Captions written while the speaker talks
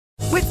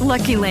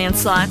Lucky Land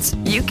Slots,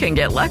 you can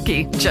get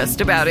lucky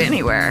just about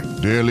anywhere.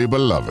 Dearly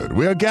beloved,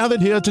 we are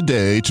gathered here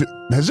today to...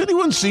 Has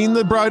anyone seen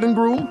the bride and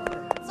groom?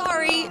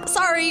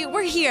 Sorry,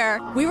 we're here.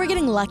 We were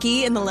getting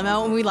lucky in the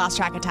limo and we lost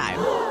track of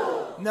time.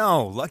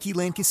 No, Lucky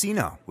Land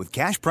Casino, with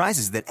cash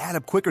prizes that add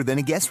up quicker than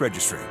a guest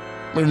registry.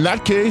 In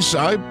that case,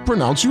 I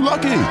pronounce you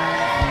lucky.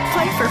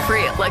 Play for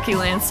free at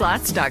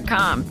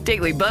LuckyLandSlots.com.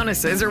 Daily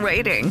bonuses are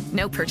waiting.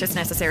 No purchase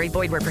necessary.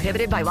 Void where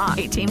prohibited by law.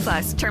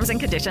 18+. Terms and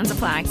conditions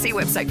apply. See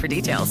website for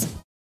details.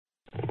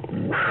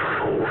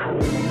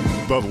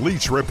 The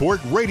Leach Report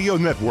Radio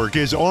Network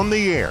is on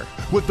the air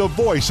with the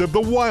voice of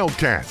the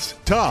Wildcats,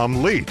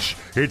 Tom Leach.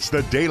 It's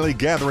the daily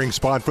gathering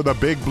spot for the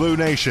Big Blue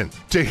Nation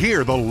to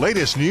hear the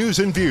latest news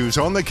and views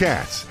on the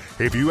Cats.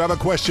 If you have a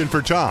question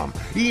for Tom,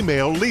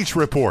 email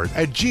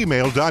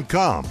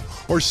leachreport@gmail.com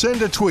or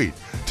send a tweet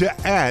to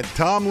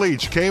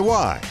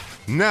 @TomLeachKY.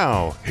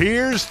 Now,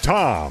 here's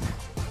Tom.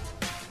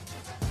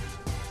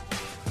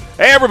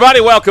 Hey, everybody,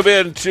 welcome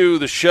into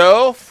the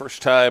show.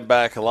 First time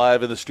back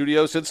live in the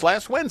studio since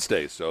last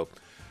Wednesday, so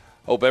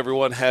hope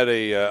everyone had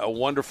a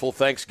wonderful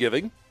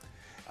Thanksgiving.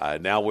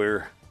 Now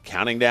we're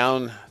counting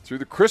down through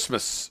the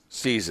Christmas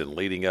season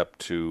leading up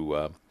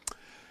to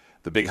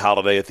the big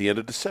holiday at the end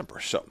of December.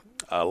 So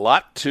a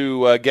lot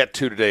to get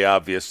to today,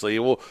 obviously.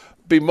 We'll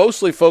be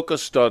mostly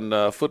focused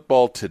on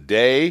football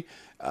today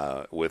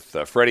with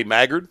Freddie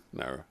Maggard,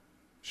 our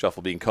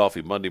Shuffle Bean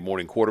Coffee Monday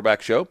morning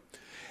quarterback show.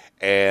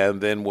 And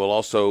then we'll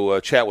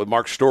also chat with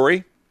Mark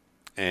Story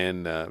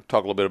and talk a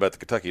little bit about the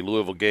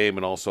Kentucky-Louisville game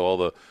and also all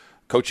the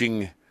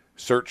coaching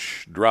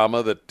search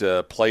drama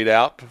that played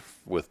out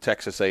with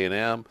Texas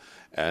A&M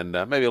and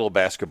maybe a little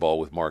basketball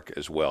with Mark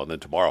as well. And then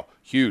tomorrow,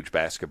 huge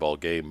basketball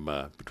game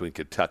between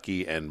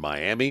Kentucky and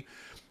Miami.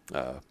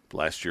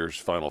 Last year's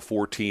Final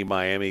Four team,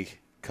 Miami,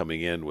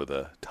 coming in with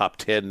a top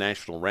 10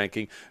 national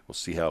ranking. We'll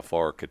see how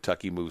far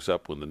Kentucky moves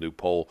up when the new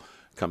poll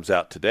comes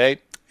out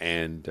today.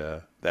 And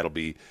that'll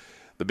be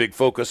the big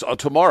focus on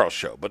tomorrow's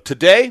show. But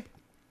today,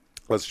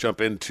 let's jump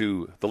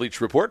into the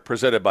Leach Report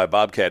presented by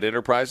Bobcat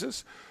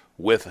Enterprises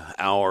with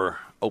our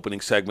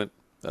opening segment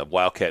of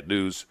Wildcat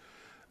News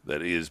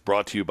that is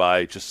brought to you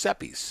by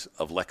Giuseppe's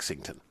of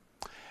Lexington.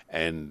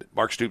 And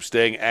Mark Stoops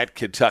staying at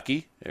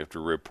Kentucky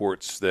after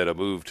reports that a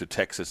move to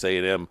Texas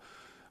A&M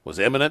was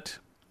imminent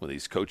when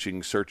these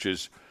coaching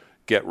searches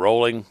get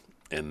rolling.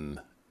 In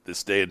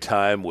this day and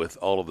time with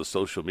all of the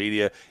social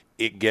media,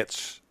 it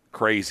gets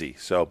crazy.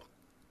 So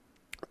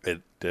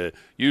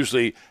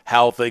usually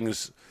how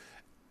things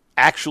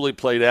actually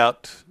played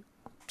out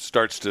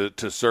starts to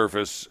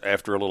surface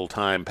after a little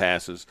time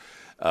passes.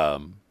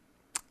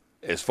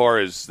 As far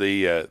as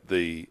the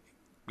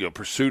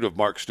pursuit of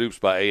Mark Stoops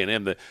by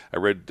A&M, I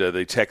read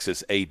the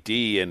Texas AD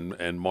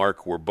and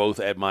Mark were both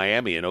at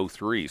Miami in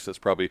 2003, so that's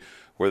probably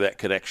where that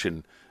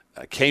connection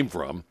came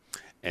from.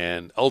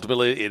 And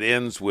ultimately it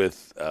ends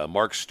with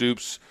Mark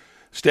Stoops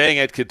staying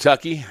at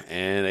Kentucky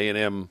and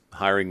A&M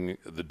hiring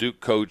the Duke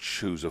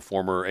coach, who's a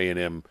former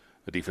A&M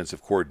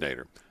defensive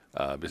coordinator.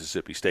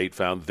 Mississippi State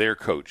found their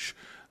coach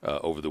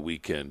over the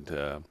weekend,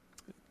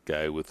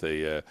 guy with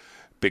a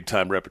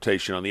big-time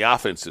reputation on the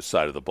offensive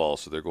side of the ball,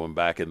 so they're going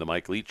back in the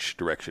Mike Leach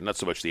direction. Not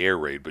so much the air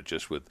raid, but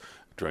just with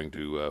trying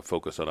to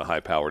focus on a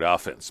high-powered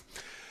offense.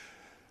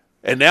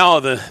 And now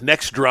the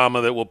next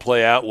drama that will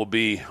play out will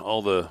be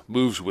all the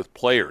moves with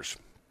players.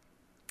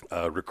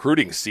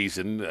 Recruiting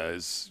season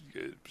is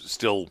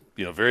still,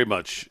 very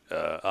much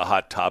a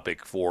hot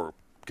topic for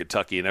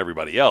Kentucky and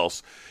everybody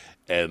else,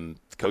 and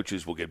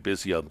coaches will get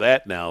busy on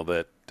that now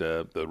that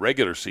the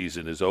regular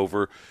season is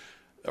over,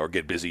 or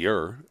get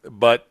busier.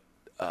 But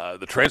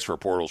the transfer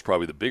portal is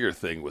probably the bigger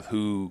thing with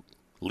who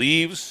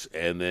leaves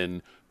and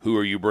then who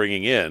are you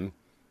bringing in.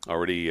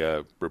 Already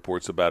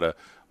reports about a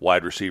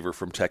wide receiver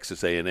from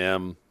Texas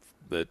A&M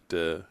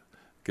that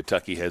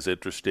Kentucky has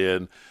interest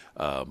in.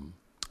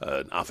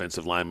 An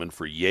offensive lineman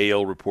for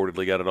Yale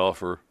reportedly got an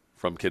offer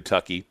from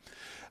Kentucky.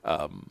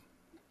 And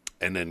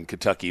then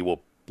Kentucky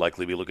will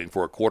likely be looking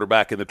for a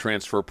quarterback in the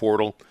transfer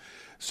portal.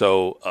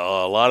 So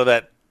a lot of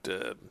that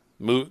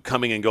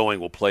coming and going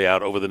will play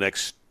out over the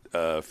next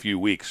few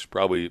weeks,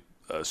 probably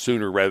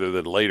sooner rather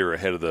than later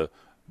ahead of the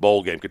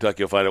bowl game.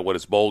 Kentucky will find out what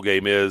its bowl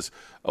game is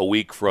a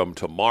week from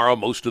tomorrow.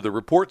 Most of the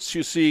reports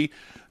you see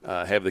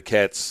have the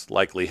Cats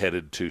likely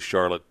headed to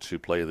Charlotte to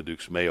play in the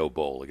Duke's Mayo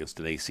Bowl against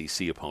an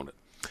ACC opponent.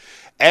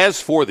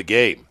 As for the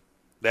game,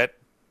 that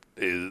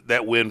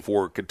win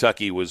for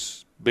Kentucky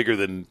was bigger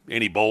than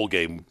any bowl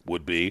game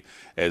would be,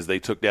 as they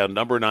took down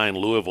number 9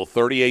 Louisville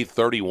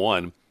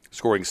 38-31,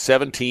 scoring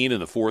 17 in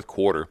the fourth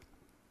quarter.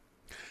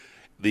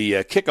 The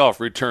kickoff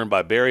return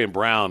by Barry and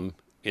Brown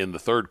in the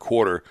third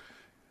quarter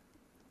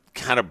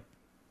kind of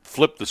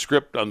flipped the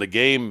script on the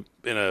game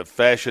in a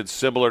fashion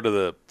similar to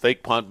the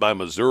fake punt by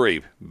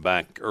Missouri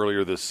back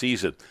earlier this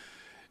season.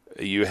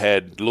 You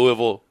had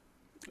Louisville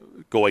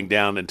going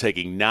down and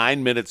taking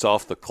 9 minutes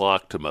off the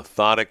clock to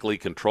methodically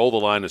control the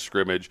line of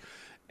scrimmage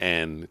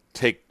and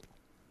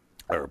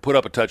put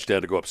up a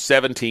touchdown to go up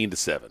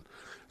 17-7.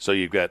 So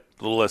you've got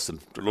a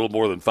little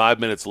more than 5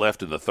 minutes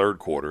left in the third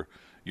quarter.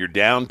 You're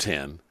down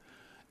 10,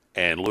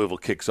 and Louisville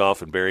kicks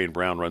off, and Berrien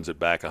Brown runs it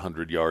back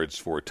 100 yards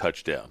for a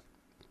touchdown,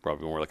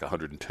 probably more like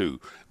 102.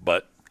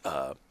 But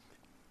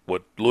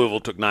what Louisville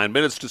took 9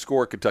 minutes to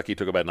score, Kentucky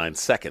took about 9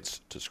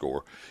 seconds to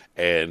score,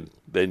 and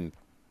then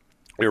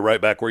you're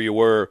right back where you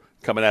were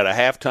coming out of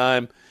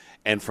halftime.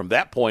 And from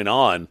that point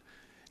on,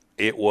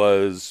 it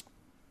was,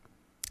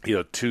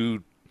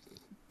 two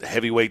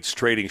heavyweights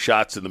trading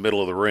shots in the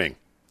middle of the ring.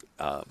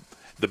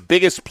 The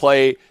biggest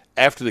play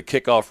after the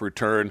kickoff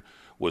return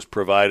was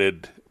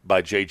provided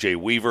by J.J.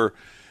 Weaver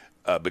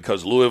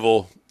because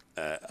Louisville,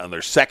 on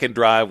their second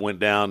drive, went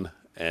down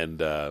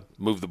and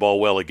moved the ball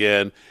well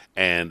again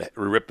and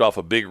ripped off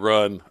a big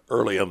run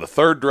early on the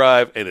third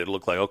drive, and it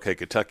looked like, okay,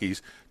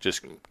 Kentucky's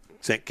just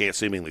can't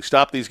seemingly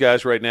stop these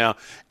guys right now,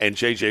 and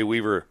J.J.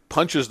 Weaver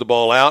punches the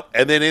ball out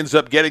and then ends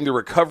up getting the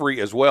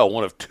recovery as well,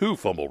 one of 2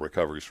 fumble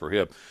recoveries for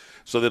him.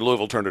 So then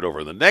Louisville turned it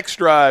over. The next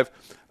drive,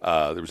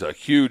 there was a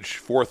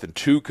huge 4th and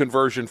 2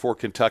 conversion for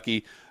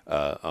Kentucky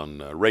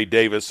on Ray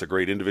Davis, a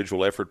great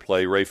individual effort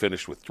play. Ray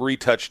finished with 3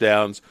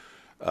 touchdowns,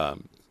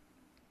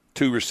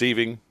 2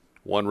 receiving,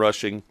 1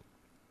 rushing,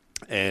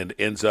 and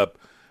ends up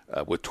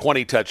with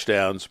 20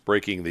 touchdowns,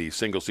 breaking the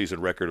single-season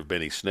record of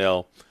Benny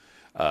Snell.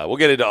 We'll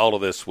get into all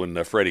of this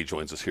when Freddie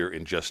joins us here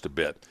in just a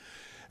bit.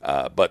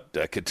 But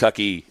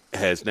Kentucky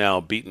has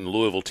now beaten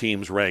Louisville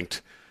teams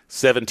ranked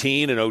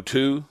 17 in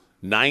 02,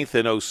 9th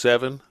in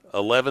 07,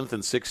 11th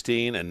in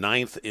 16, and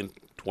 9th in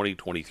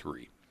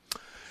 2023.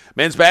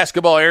 Men's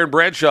basketball, Aaron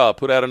Bradshaw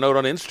put out a note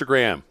on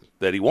Instagram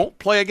that he won't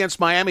play against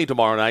Miami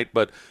tomorrow night,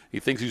 but he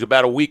thinks he's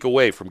about a week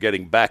away from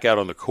getting back out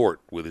on the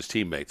court with his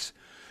teammates.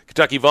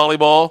 Kentucky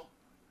volleyball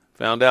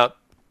found out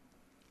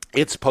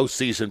its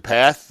postseason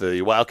path.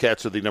 The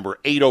Wildcats are the number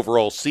 8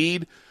 overall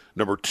seed,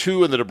 number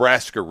 2 in the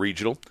Nebraska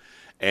Regional,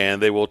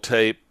 and they will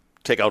take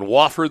on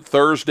Wofford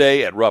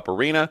Thursday at Rupp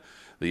Arena.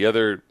 The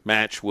other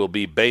match will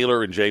be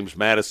Baylor and James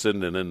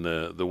Madison, and then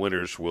the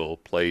winners will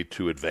play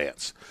to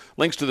advance.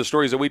 Links to the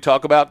stories that we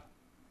talk about,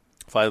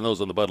 find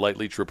those on the Bud Light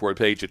Leach Report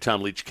page at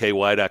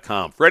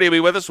TomLeachKY.com. Freddie will be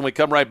with us when we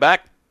come right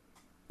back.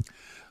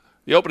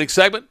 The opening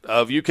segment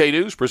of UK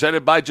News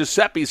presented by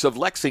Giuseppe's of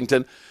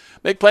Lexington.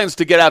 Make plans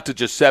to get out to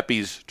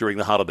Giuseppe's during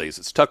the holidays.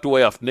 It's tucked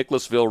away off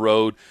Nicholasville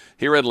Road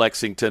here in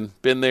Lexington.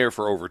 Been there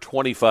for over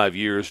 25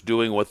 years,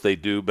 doing what they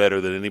do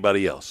better than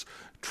anybody else.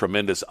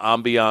 Tremendous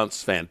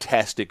ambiance,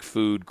 fantastic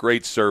food,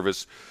 great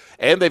service,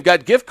 and they've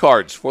got gift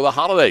cards for the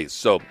holidays.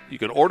 So you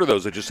can order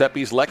those at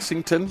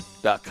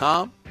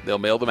Giuseppe'sLexington.com. They'll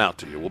mail them out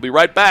to you. We'll be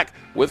right back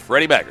with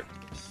Freddie Maggard.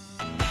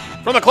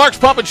 From the Clark's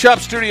Pump and Shop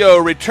studio,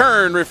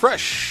 return,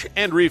 refresh,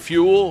 and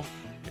refuel.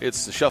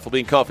 It's the Shuffle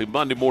Bean Coffee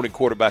Monday morning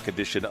quarterback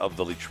edition of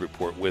the Leach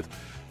Report with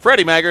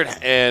Freddie Maggard.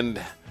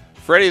 And,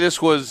 Freddie,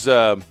 this was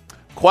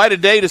quite a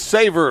day to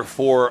savor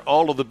for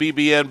all of the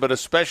BBN, but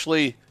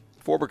especially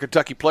former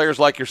Kentucky players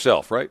like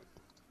yourself, right?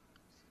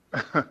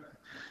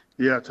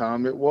 Yeah,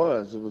 Tom, it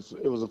was.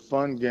 It was a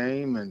fun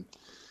game, and,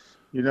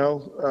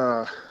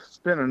 it's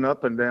been an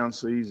up and down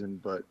season,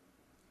 but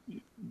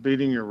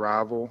beating your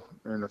rival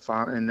in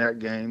that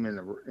game, in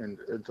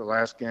the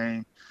last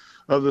game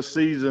of the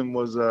season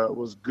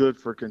was good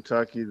for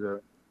Kentucky.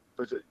 And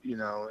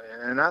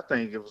I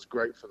think it was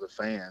great for the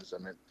fans. I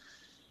mean,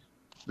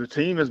 the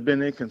team has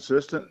been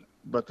inconsistent,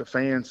 but the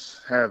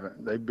fans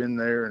haven't. They've been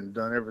there and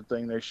done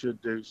everything they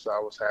should do, so I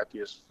was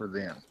happiest for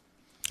them.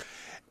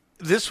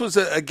 This was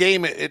a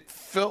game, it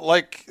felt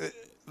like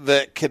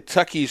that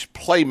Kentucky's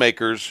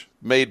playmakers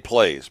made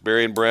plays.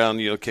 Berrien Brown,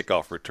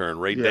 kickoff return.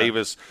 Ray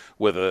Davis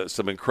with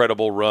some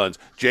incredible runs.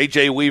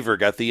 J.J. Weaver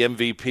got the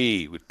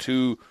MVP with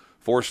 2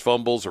 forced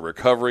fumbles, a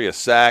recovery, a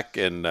sack,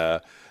 and,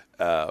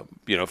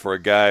 for a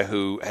guy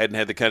who hadn't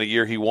had the kind of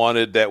year he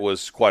wanted, that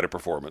was quite a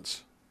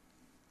performance.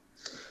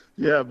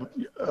 Yeah,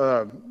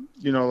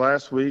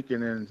 last week,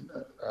 and then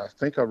I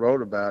think I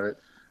wrote about it,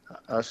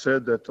 I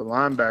said that the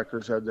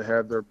linebackers had to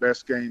have their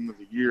best game of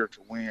the year to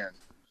win.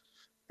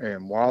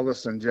 And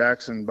Wallace and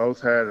Jackson both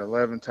had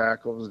 11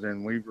 tackles,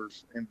 then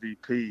Weaver's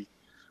MVP.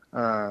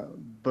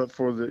 But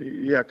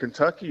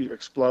Kentucky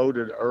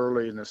exploded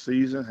early in the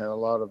season, had a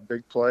lot of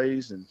big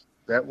plays, and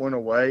that went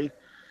away.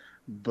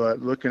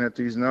 But looking at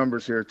these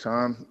numbers here,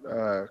 Tom,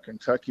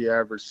 Kentucky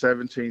averaged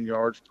 17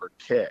 yards per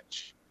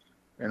catch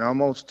and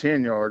almost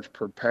 10 yards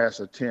per pass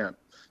attempt.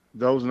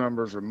 Those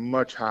numbers are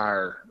much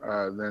higher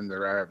than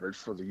their average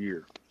for the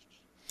year.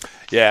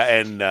 Yeah,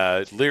 and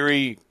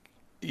Leary,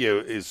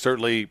 has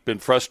certainly been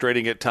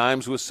frustrating at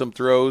times with some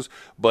throws,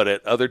 but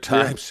at other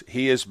times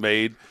he has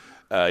made,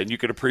 and you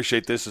can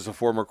appreciate this as a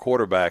former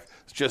quarterback,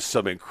 just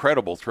some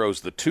incredible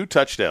throws. The 2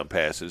 touchdown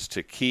passes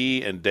to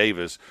Key and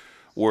Davis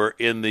were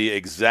in the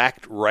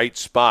exact right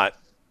spot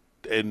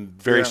in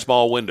very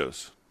small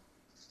windows.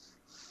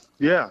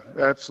 Yeah,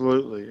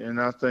 absolutely.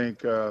 And I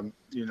think,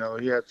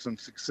 he had some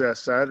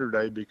success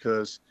Saturday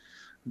because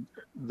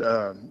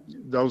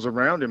those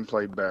around him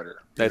played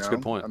better. That's a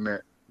good point. I mean,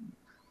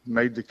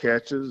 made the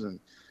catches and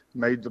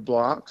made the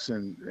blocks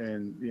and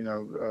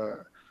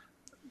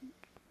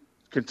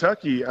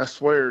Kentucky, I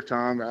swear,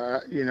 Tom,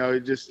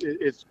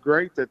 it's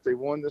great that they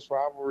won this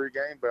rivalry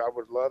game, but I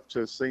would love to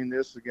have seen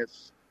this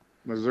against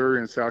Missouri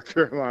and South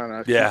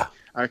Carolina. Yeah.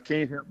 I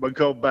can't help but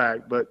go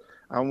back, but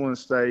I want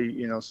to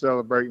stay,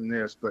 celebrating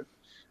this. But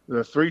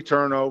the 3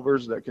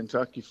 turnovers that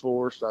Kentucky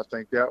forced, I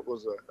think that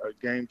was a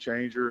game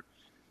changer,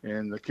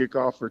 and the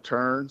kickoff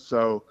return.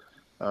 So,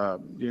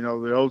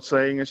 the old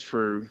saying is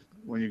true.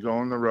 When you go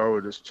on the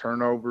road, it's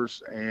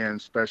turnovers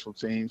and special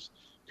teams.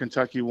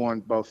 Kentucky won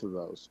both of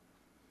those.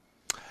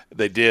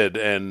 They did,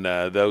 and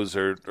those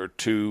are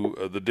 2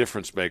 of the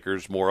difference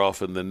makers more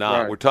often than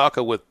not. Right. We're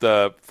talking with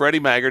Freddie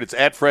Maggard. It's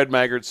at Fred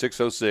Maggard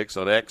 606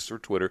 on X or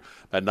Twitter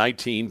at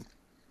 19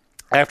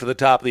 after the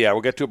top of the hour.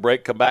 We'll get to a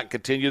break, come back and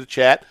continue the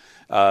chat.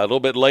 A little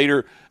bit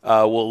later,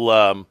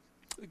 we'll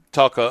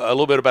talk a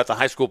little bit about the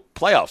high school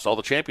playoffs. All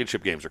the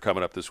championship games are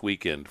coming up this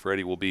weekend.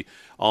 Freddie will be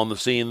on the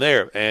scene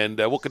there. And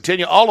we'll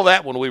continue all of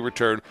that when we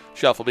return.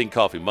 Shuffle Bean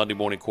Coffee, Monday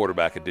morning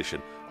quarterback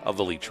edition of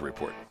the Leach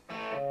Report.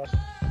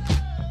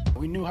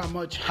 We knew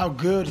how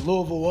good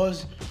Louisville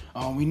was.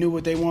 We knew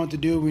what they wanted to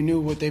do. We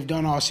knew what they've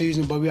done all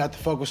season, but we had to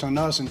focus on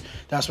us, and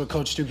that's what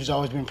Coach Stoops has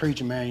always been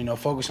preaching, man.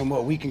 Focus on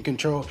what we can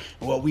control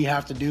and what we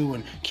have to do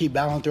and keep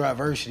battling through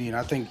adversity. And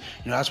I think,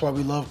 that's why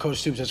we love Coach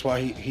Stoops. That's why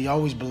he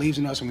always believes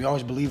in us, and we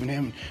always believe in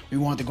him. We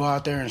want to go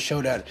out there and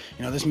show that,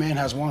 this man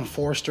has won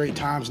 4 straight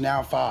times,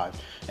 now 5.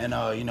 And,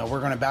 we're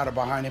going to battle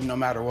behind him no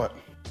matter what.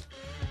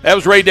 That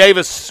was Ray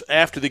Davis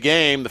after the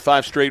game. The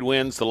 5 straight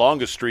wins, the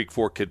longest streak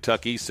for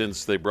Kentucky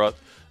since they brought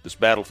this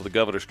battle for the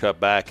Governor's Cup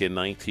back in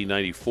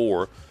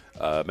 1994,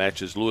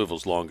 matches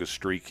Louisville's longest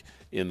streak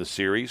in the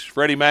series.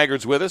 Freddie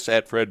Maggard's with us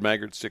at Fred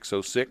Maggard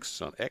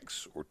 606 on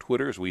X or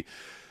Twitter as we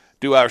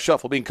do our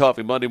Shuffle Bean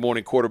Coffee Monday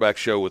morning quarterback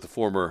show with the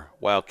former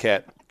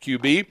Wildcat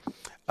QB.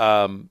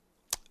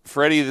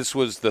 Freddie, this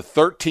was the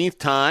 13th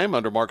time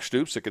under Mark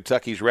Stoops that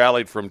Kentucky's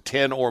rallied from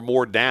 10 or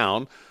more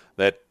down.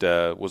 That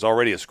was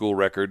already a school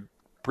record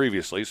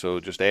previously, so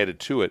just added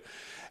to it.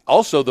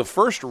 Also, the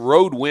first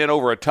road win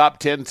over a top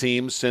 10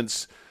 team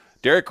since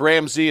Derek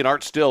Ramsey and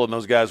Art Still and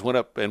those guys went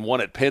up and won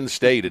at Penn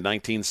State in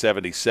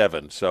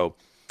 1977. So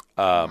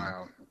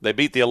Wow. They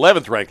beat the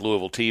 11th-ranked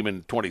Louisville team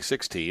in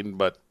 2016,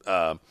 but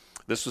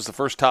this was the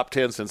first top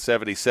 10 since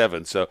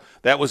 77. So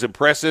that was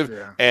impressive.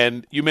 Yeah.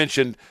 And you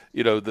mentioned,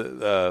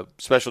 the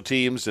special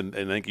teams, and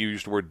I think you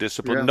used the word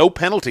discipline. Yeah. No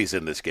penalties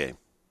in this game.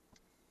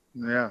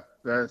 Yeah,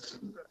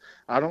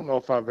 I don't know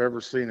if I've ever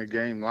seen a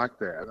game like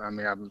that. I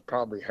mean, I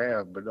probably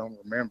have, but don't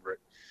remember it.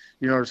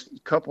 There's a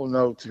couple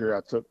notes here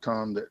I took,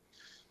 Tom, that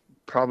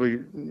probably,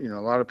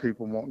 a lot of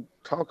people won't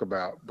talk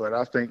about, but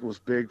I think was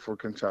big for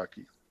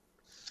Kentucky.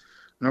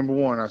 Number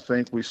one, I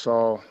think we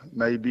saw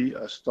maybe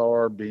a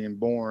star being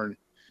born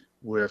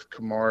with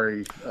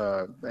Kamari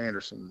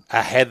Anderson.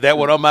 I had that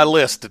one on my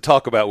list to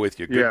talk about with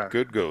you.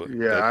 Good go.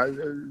 Yeah, I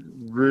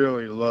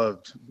really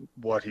loved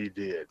what he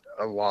did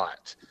a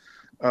lot.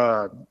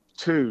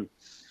 2,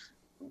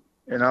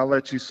 and I'll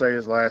let you say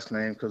his last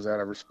name because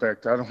out of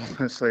respect, I don't want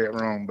to say it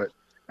wrong, but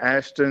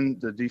Ashton,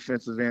 the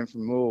defensive end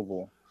from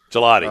Louisville.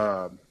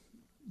 Gelati.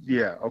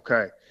 Yeah,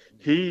 okay.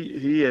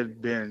 He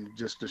had been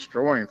just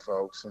destroying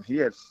folks, and he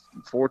had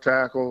 4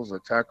 tackles, a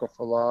tackle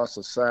for loss,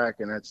 a sack,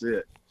 and that's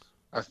it.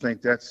 I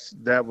think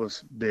that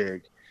was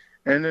big.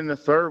 And then the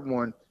third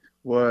one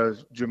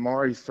was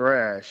Jamari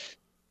Thrash.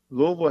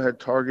 Louisville had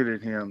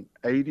targeted him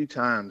 80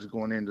 times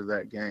going into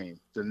that game.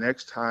 The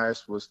next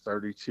highest was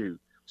 32.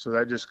 So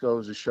that just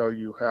goes to show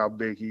you how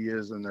big he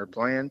is in their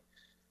plan.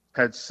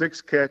 Had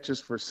 6 catches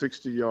for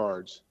 60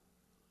 yards.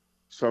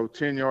 So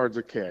 10 yards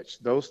a catch.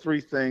 Those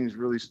 3 things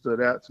really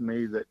stood out to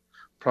me that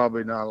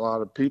probably not a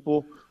lot of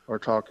people are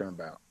talking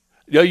about.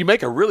 You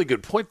make a really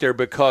good point there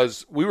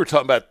because we were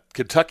talking about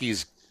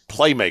Kentucky's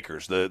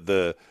playmakers,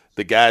 the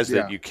guys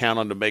that you count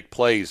on to make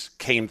plays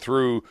came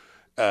through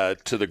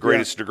to the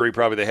greatest degree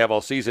probably they have all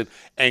season.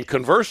 And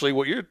conversely,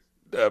 what you're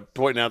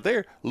pointing out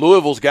there,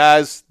 Louisville's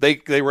guys,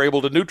 they were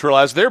able to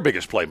neutralize their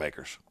biggest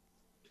playmakers.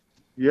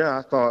 Yeah,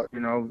 I thought,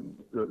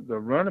 the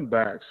running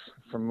backs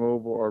from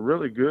Louisville are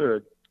really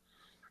good.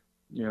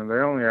 They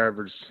only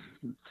average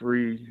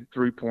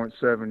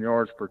 3.7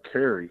 yards per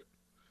carry.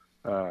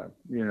 So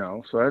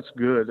that's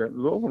good.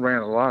 Louisville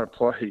ran a lot of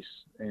plays,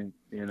 and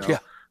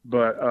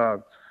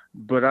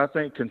but I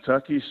think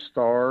Kentucky's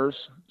starred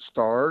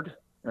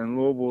and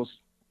Louisville's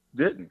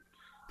didn't.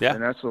 Yeah,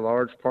 and that's a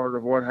large part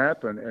of what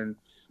happened. And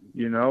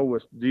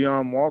with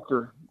Deion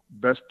Walker,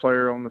 best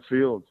player on the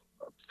field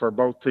for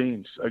both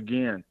teams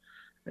again.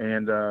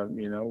 And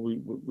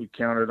we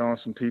counted on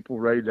some people.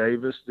 Ray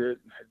Davis did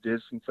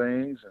some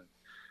things, and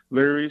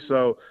Leary.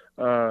 So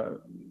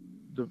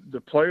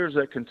the players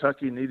that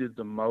Kentucky needed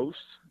the most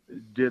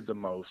did the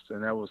most,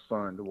 and that was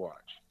fun to watch.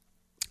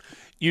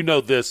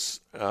 This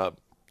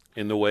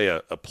in the way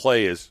a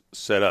play is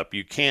set up.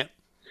 You can't,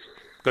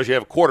 because you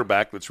have a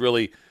quarterback that's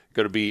really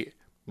going to be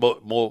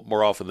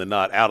more often than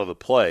not out of the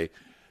play.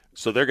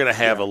 So they're going to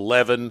have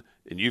 11,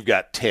 and you've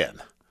got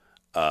 10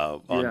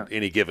 on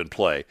any given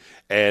play.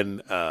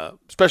 And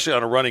especially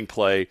on a running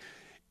play,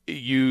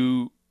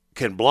 you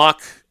can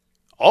block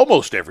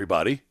almost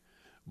everybody,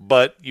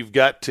 but you've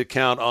got to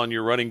count on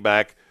your running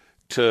back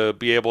to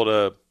be able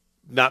to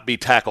not be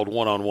tackled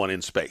one-on-one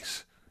in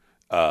space.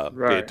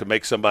 to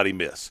make somebody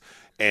miss.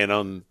 And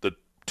on the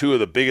two of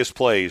the biggest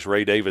plays,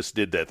 Ray Davis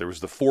did that. There was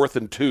the 4th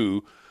and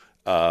 2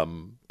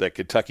 that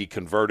Kentucky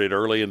converted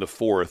early in the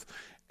 4th,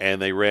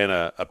 and they ran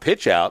a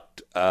pitch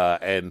out,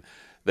 and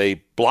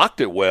they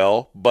blocked it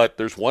well, but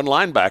there's one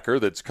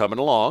linebacker that's coming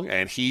along,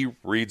 and he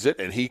reads it,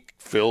 and he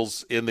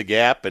fills in the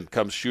gap and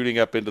comes shooting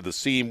up into the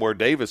seam where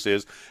Davis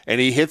is, and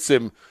he hits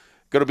him,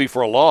 going to be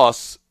for a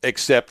loss,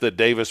 except that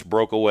Davis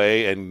broke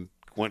away and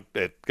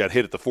got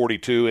hit at the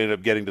 42, ended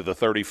up getting to the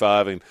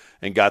 35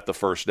 and got the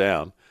first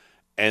down.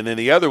 And then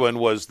the other one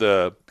was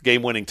the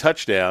game-winning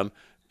touchdown,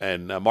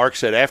 and Mark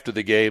said after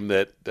the game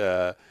that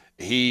that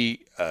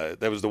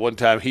was the one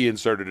time he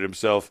inserted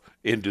himself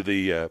into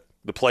the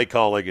play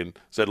calling and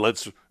said,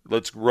 let's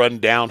run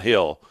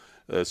downhill.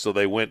 So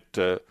they went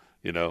to,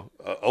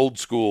 old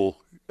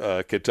school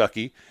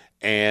Kentucky.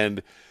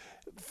 And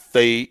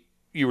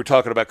you were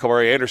talking about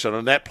Kamari Anderson.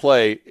 On that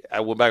play, I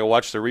went back and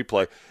watched the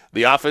replay.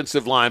 The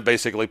offensive line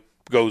basically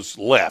goes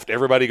left.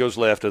 Everybody goes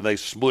left, and they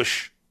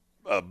smush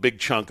a big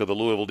chunk of the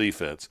Louisville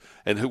defense,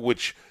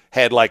 which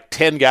had like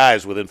 10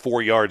 guys within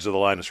 4 yards of the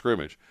line of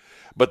scrimmage.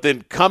 But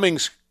then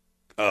Cummings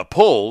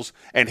pulls,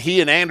 and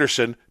he and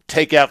Anderson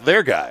take out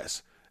their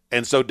guys.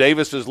 And so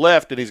Davis is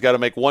left, and he's got to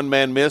make one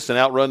man miss and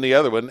outrun the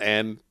other one,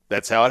 and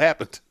that's how it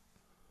happened.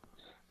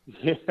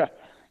 Yeah.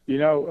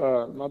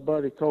 My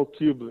buddy Cole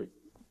Kublik,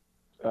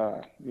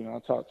 I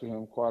talk to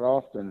him quite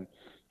often.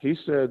 He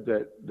said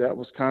that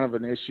was kind of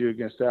an issue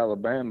against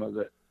Alabama,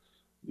 that,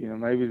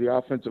 maybe the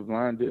offensive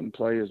line didn't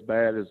play as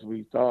bad as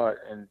we thought,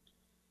 and,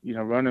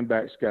 running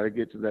backs got to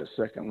get to that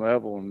second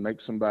level and make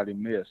somebody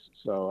miss.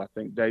 So I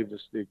think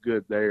Davis did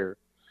good there.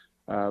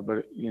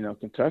 But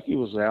Kentucky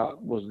was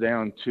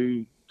down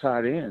 2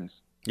 tight ends.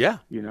 Yeah.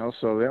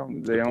 So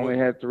they only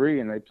had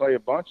 3, and they play a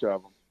bunch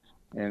of them.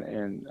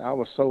 And I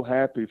was so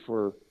happy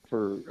for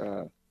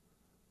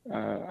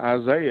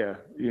Isaiah.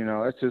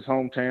 That's his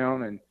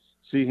hometown, and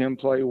see him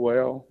play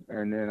well.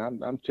 And then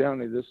I'm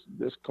telling you,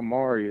 this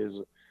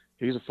Kamari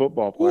he's a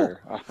football player.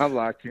 Ooh. I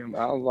like him.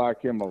 I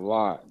like him a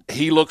lot.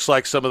 He looks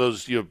like some of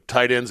those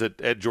tight ends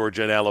at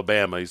Georgia and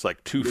Alabama. He's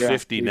like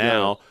 250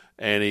 now,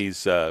 and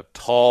he's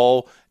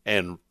tall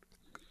and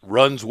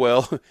runs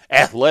well,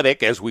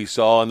 athletic, as we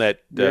saw on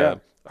that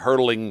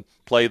hurdling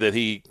play that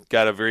he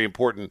got a very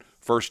important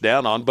first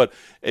down on. But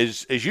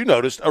as you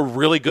noticed, a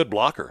really good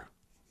blocker.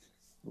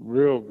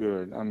 Real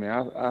good. I mean,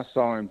 I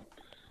saw him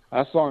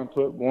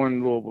put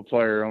one Louisville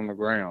player on the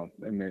ground.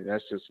 I mean,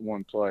 that's just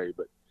one play,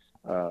 but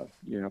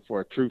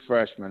for a true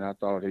freshman, I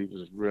thought he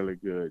was really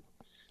good.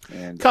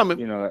 And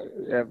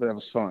that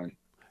was fun.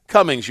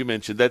 Cummings, you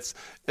mentioned, that's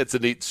a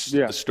neat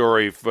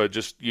story. For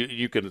just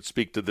you can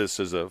speak to this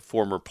as a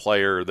former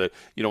player, that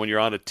when you're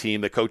on a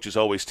team, the coaches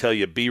always tell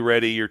you, be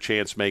ready, your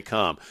chance may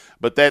come.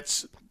 But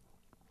that's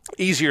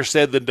easier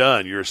said than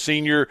done. You're a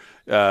senior.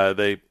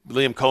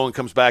 Liam Cohen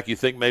comes back. You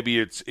think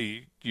maybe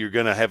you're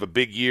going to have a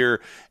big year,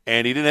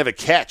 and he didn't have a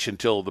catch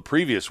until the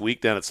previous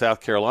week down at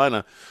South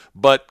Carolina.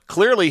 But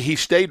clearly he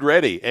stayed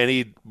ready, and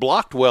he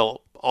blocked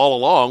well all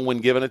along when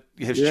given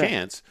his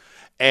chance.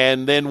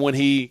 And then when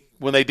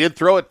they did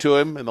throw it to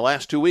him in the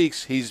last 2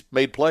 weeks, he's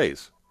made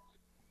plays.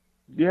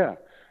 Yeah.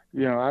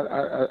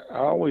 I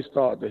always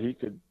thought that he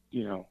could,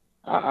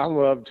 I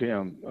loved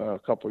him a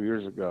couple of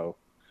years ago,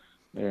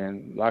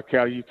 and like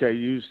how UK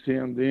used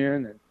him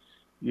then. And,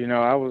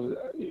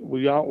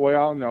 we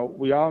all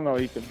know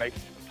he can make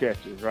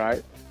catches,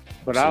 right?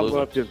 But absolutely. I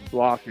loved his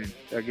blocking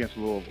against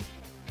Louisville.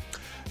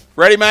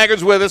 Freddie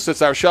Maggard's with us.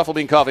 It's our Shuffle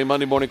Bean Coffee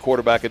Monday morning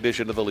quarterback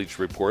edition of the Leach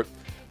Report.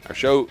 Our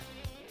show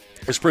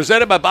is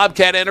presented by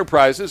Bobcat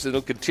Enterprises.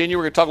 It'll continue.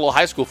 We're going to talk a little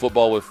high school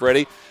football with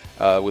Freddie,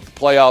 with the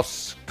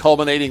playoffs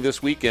culminating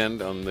this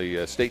weekend on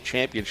the state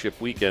championship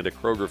weekend at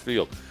Kroger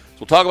Field. So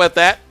we'll talk about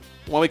that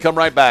when we come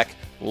right back.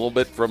 A little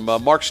bit from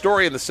Mark's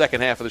story in the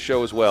second half of the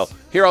show as well,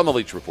 here on the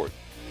Leach Report.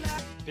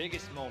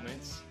 Biggest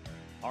moments,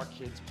 our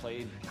kids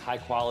played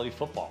high-quality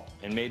football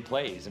and made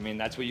plays. I mean,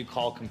 that's what you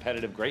call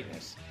competitive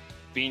greatness,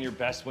 being your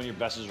best when your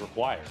best is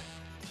required.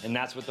 And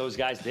that's what those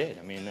guys did.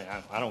 I mean,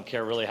 I don't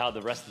care really how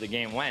the rest of the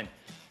game went.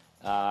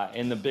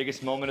 In the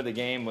biggest moment of the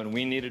game, when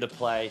we needed to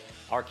play,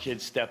 our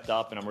kids stepped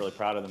up, and I'm really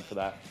proud of them for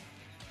that.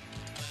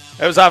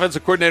 That was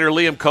offensive coordinator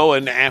Liam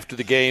Cohen after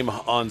the game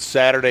on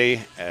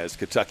Saturday as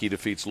Kentucky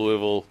defeats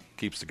Louisville,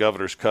 keeps the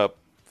Governor's Cup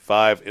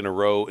 5 in a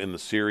row in the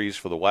series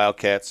for the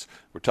Wildcats.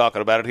 We're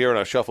talking about it here on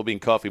our Shuffle Bean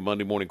Coffee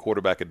Monday morning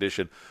quarterback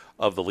edition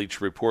of the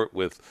Leach Report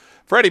with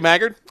Freddie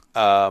Maggard.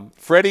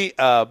 Freddie,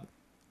 let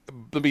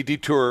me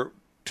detour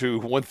to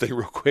one thing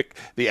real quick.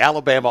 The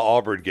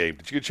Alabama-Auburn game.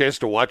 Did you get a chance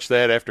to watch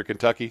that after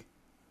Kentucky?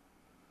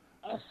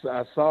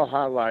 I saw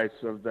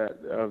highlights of that,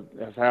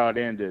 of how it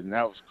ended, and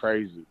that was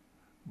crazy.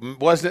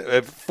 Wasn't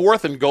it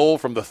 4th and goal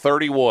from the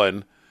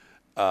 31?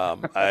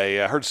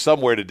 I heard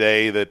somewhere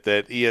today that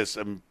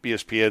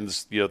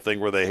ESPN's thing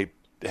where they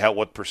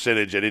what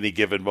percentage at any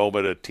given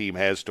moment a team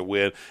has to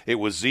win. It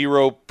was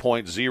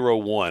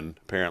 0.01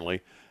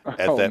 apparently at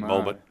that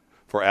moment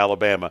for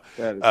Alabama.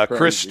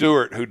 Chris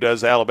Stewart, who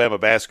does Alabama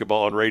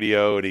basketball on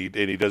radio and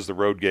he does the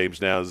road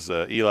games now, is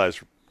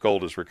Eli's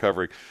Gold is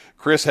recovering.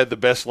 Chris had the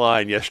best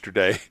line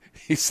yesterday.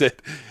 He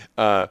said,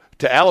 to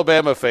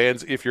Alabama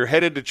fans, if you're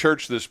headed to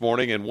church this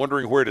morning and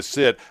wondering where to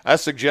sit, I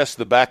suggest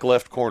the back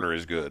left corner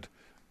is good.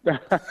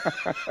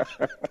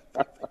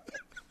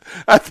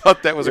 I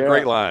thought that was a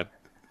great line.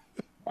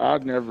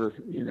 I'd never,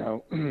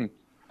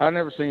 I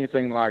never seen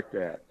anything like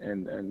that,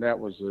 and that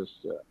was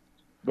just.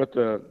 But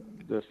the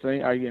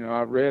thing,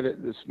 I read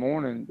it this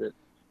morning that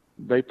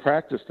they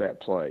practiced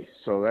that play,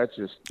 so that's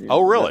just.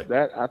 Oh, really?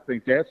 That I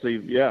think that's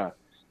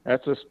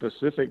that's a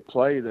specific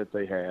play that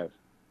they have.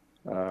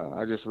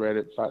 I just read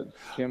it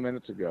 10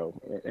 minutes ago,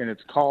 and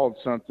it's called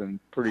something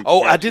pretty.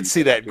 Oh, I did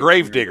see that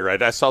Gravedigger.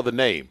 I saw the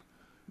name.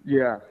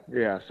 Yeah,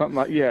 something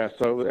like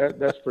So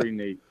that's pretty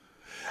neat.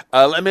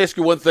 Let me ask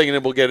you one thing, and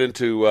then we'll get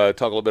into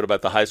talk a little bit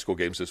about the high school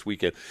games this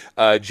weekend.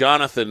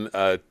 Jonathan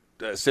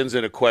sends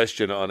in a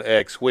question on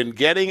X. When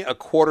getting a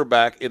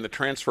quarterback in the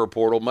transfer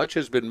portal, much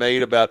has been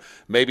made about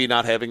maybe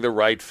not having the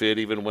right fit,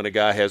 even when a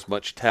guy has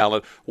much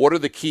talent. What are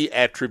the key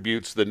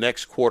attributes the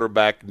next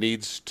quarterback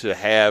needs to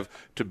have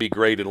to be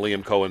great in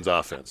Liam Cohen's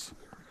offense?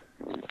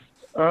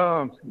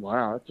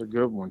 Wow, that's a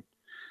good one.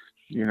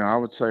 I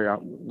would say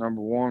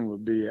number one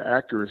would be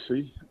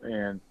accuracy,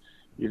 and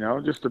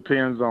it just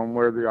depends on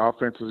where the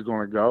offense is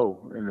going to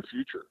go in the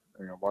future.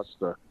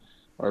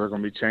 Are there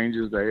going to be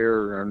changes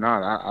there or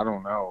not? I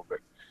don't know, but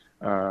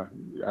I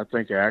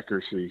think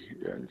accuracy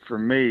for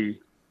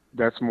me,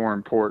 that's more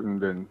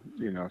important than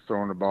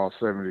throwing the ball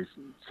 70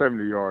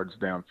 yards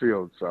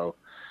downfield. So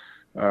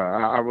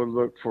I would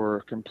look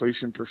for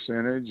completion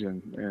percentage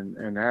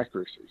and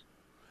accuracy.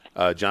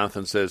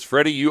 Jonathan says,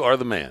 Freddie, you are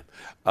the man.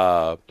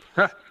 Our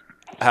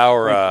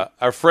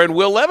friend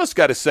Will Levis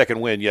got his second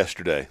win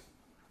yesterday.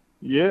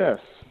 Yes.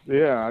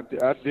 Yeah,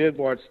 I did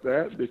watch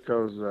that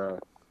because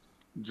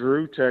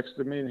Drew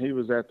texted me, and he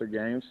was at the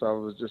game, so I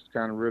was just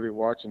kind of really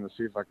watching to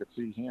see if I could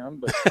see him.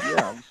 But,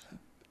 yeah,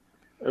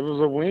 it was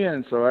a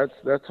win, so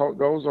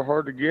those are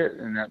hard to get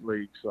in that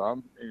league. So,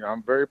 I'm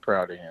very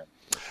proud of him.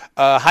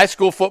 High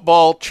school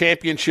football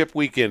championship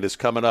weekend is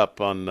coming up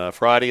on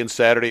Friday and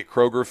Saturday at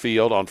Kroger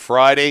Field. On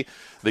Friday,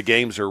 the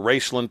games are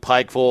Raceland,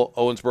 Pikeville,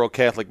 Owensboro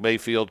Catholic,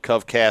 Mayfield,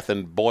 Cove Cath,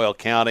 and Boyle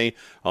County.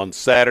 On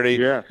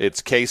Saturday,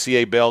 It's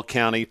KCA, Bell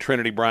County,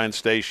 Trinity, Bryan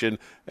Station,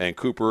 and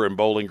Cooper and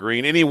Bowling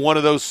Green. Any one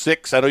of those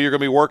six, I know you're going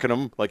to be working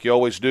them like you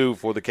always do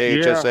for the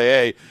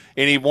KHSAA. Yeah.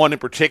 Any one in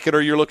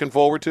particular you're looking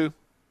forward to?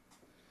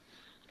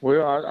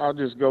 Well, I'll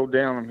just go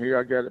down them here.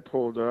 I got it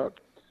pulled up.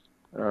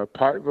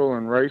 Pikeville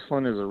and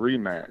Raceland is a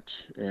rematch,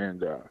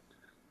 and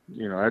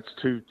that's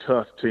two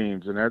tough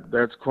teams, and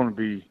that's going to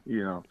be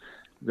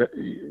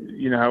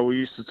how we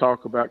used to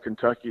talk about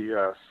Kentucky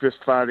fist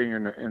fighting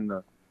in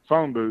the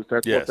phone booth.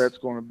 That's what that's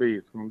going to be.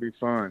 It's going to be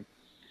fun,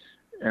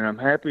 and I'm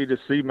happy to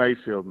see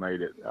Mayfield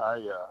made it.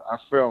 I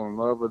fell in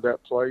love with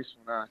that place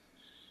when I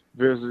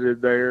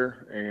visited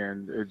there,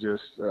 and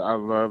I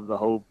love the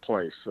whole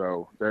place.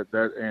 So that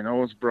and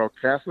Owensboro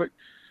Catholic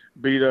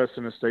beat us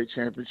in the state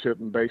championship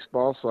in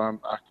baseball, so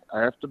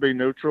I have to be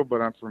neutral,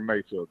 but I'm from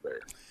Mayfield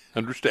there.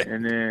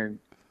 Understand.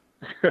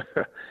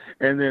 And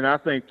then I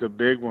think the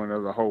big one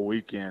of the whole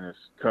weekend is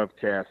Cove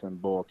Cath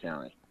and Boyle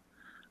County.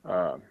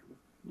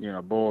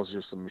 Boyle's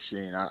just a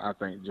machine. I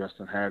think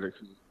Justin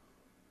Haddock's the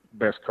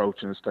best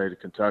coach in the state of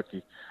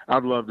Kentucky.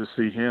 I'd love to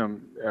see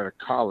him at a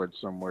college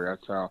somewhere.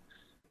 That's how.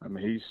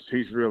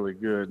 He's really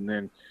good. And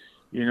then,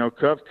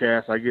 Cove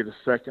Cath, I get a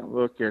second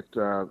look at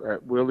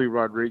Willie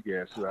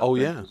Rodriguez, who I think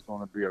is going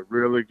to be a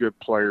really good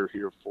player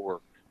here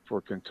for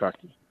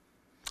Kentucky.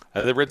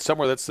 They read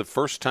somewhere that's the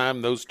first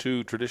time those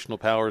two traditional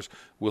powers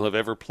will have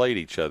ever played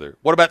each other.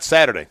 What about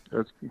Saturday?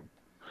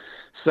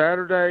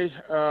 Saturday,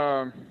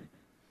 I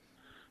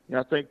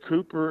think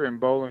Cooper and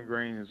Bowling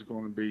Green is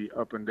going to be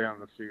up and down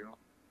the field.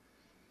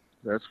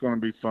 That's going to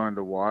be fun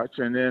to watch.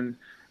 And then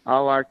I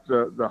like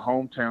the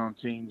hometown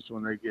teams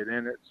when they get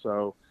in it.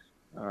 So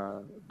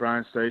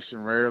Bryan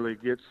Station rarely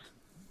gets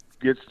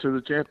to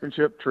the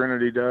championship.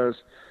 Trinity does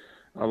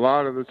a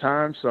lot of the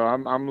time. So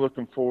I'm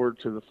looking forward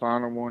to the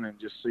final one and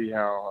just see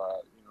how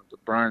the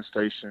Bryan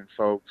Station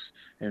folks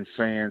and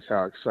fans,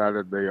 how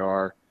excited they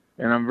are.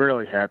 And I'm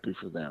really happy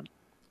for them.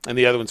 And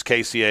the other one's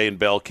KCA and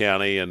Bell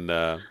County. And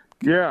Bell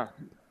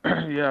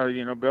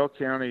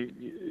County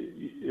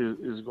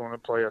is going to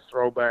play a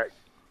throwback,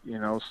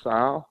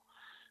 style.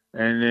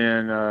 And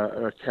then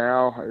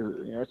Cal,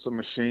 it's a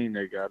machine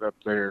they got up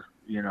there,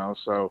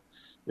 so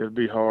it'd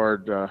be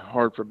hard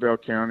for Bell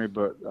County,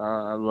 but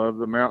I love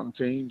the mountain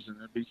teams, and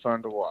it'd be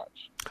fun to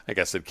watch. I think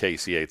I said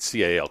KCA. It's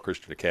CAL,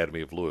 Christian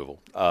Academy of Louisville.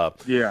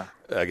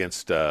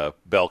 Against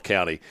Bell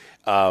County.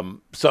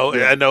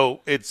 I know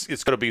it's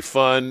going to be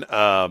fun.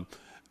 I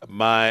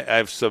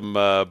have some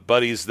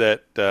buddies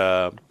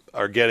that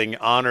are getting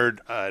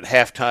honored at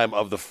halftime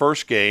of the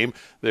first game.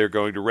 They're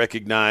going to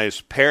recognize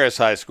Paris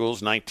High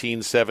School's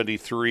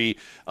 1973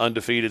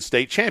 undefeated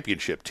state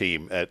championship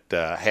team at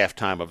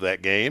halftime of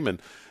that game.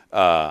 And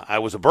I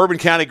was a Bourbon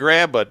County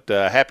grad, but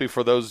happy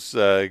for those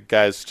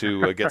guys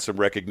to get some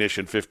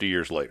recognition 50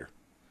 years later.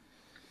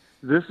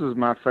 This is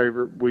my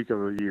favorite week of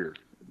the year.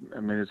 I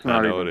mean, it's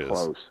not even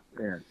close.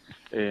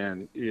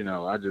 And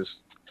I just,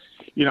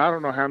 I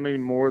don't know how many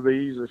more of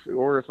these,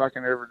 if I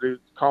can ever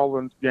call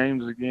them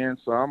games again.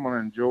 So I'm going to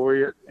enjoy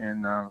it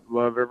and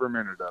love every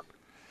minute of it.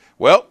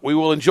 Well, we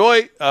will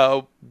enjoy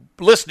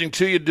listening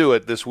to you do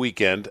it this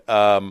weekend.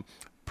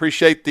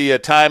 Appreciate the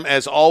time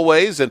as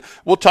always, and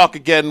we'll talk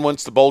again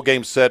once the bowl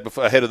game's set.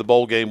 Ahead of the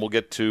bowl game, we'll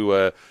get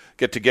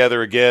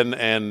together again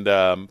and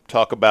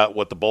talk about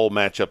what the bowl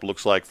matchup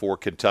looks like for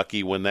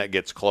Kentucky when that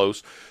gets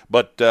close.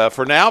 But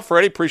for now,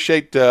 Freddie,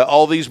 appreciate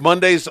all these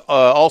Mondays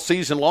all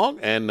season long,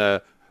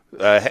 and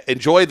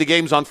enjoy the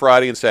games on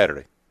Friday and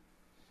Saturday.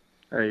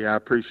 Hey, I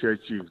appreciate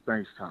you.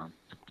 Thanks, Tom.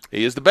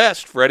 He is the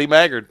best, Freddie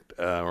Maggard,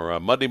 our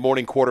Monday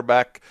morning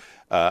quarterback.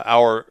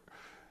 Our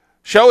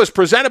show is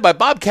presented by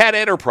Bobcat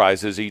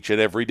Enterprises each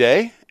and every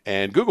day.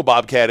 And Google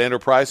Bobcat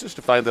Enterprises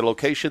to find the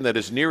location that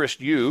is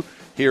nearest you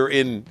here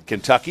in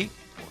Kentucky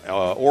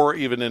or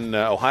even in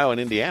Ohio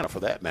and Indiana for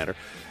that matter.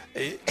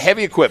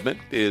 Heavy equipment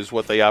is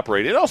what they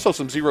operate in. Also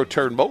some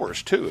zero-turn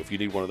mowers, too, if you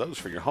need one of those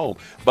for your home.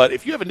 But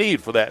if you have a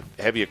need for that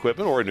heavy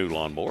equipment or a new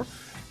lawnmower,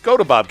 go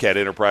to Bobcat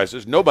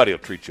Enterprises. Nobody will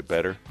treat you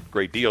better.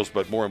 Great deals,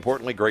 but more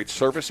importantly, great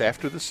service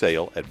after the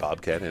sale at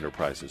Bobcat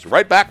Enterprises.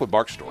 Right back with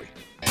Mark Story.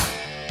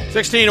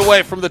 16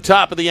 away from the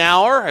top of the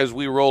hour as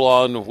we roll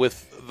on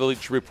with the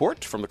Leach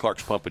Report from the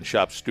Clark's Pump and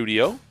Shop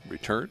studio.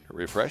 Return,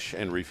 refresh,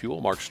 and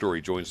refuel. Mark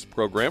Story joins the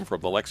program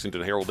from the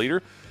Lexington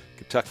Herald-Leader,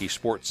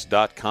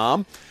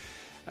 KentuckySports.com.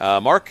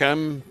 Mark,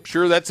 I'm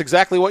sure that's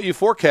exactly what you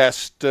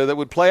forecast that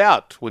would play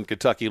out when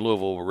Kentucky and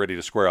Louisville were ready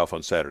to square off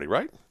on Saturday,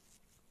 right?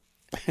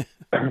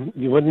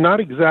 Well, not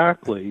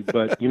exactly,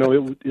 but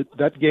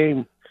that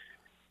game,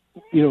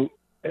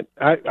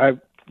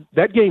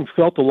 that game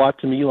felt a lot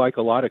to me like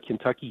a lot of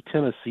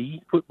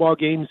Kentucky-Tennessee football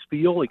games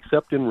feel,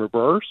 except in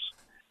reverse.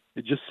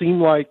 It just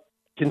seemed like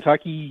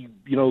Kentucky,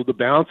 the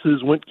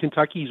bounces went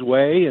Kentucky's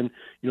way, and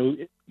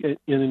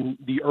in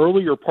the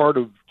earlier part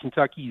of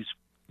Kentucky's,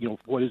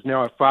 what is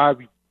now a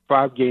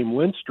five-game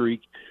win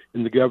streak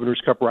in the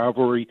Governor's Cup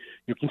rivalry,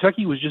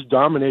 Kentucky was just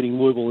dominating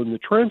Louisville in the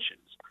trenches.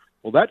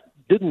 Well, that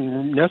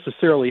didn't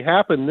necessarily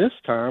happen this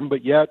time,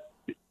 but yet,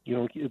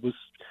 it was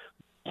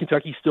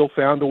Kentucky still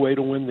found a way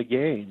to win the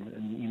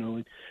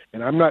game,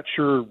 and I'm not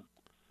sure.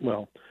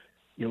 Well,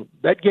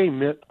 that game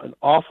meant an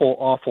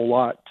awful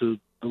lot to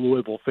the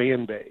Louisville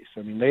fan base.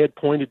 I mean, they had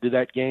pointed to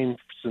that game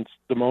since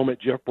the moment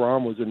Jeff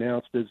Brom was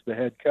announced as the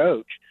head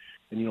coach,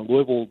 and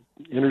Louisville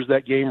enters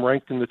that game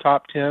ranked in the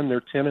top 10. They're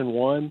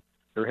 10-1.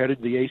 They're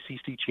headed to the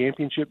ACC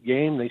championship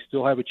game. They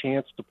still have a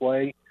chance to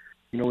play,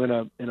 in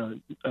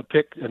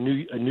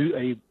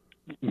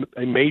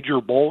a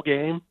major bowl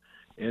game,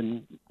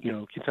 and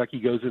Kentucky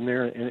goes in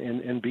there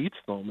and beats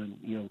them,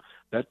 and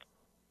that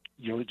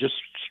just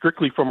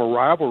strictly from a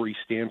rivalry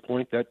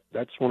standpoint,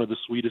 that's one of the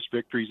sweetest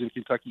victories in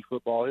Kentucky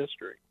football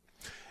history.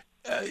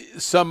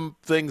 Some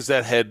things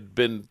that had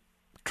been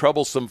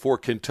troublesome for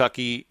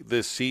Kentucky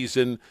this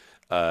season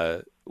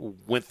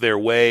went their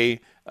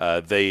way.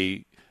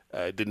 They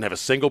didn't have a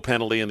single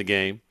penalty in the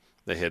game.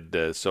 They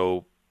had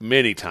so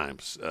many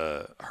times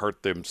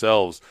hurt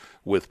themselves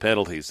with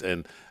penalties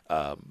and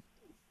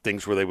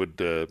things where they would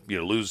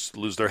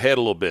lose their head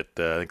a little bit.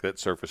 I think that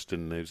surfaced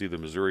in it was either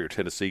Missouri or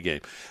Tennessee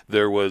game.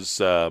 There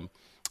was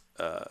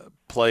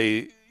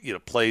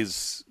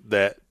plays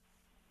that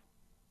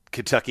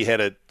Kentucky had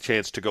a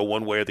chance to go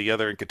one way or the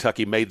other, and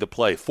Kentucky made the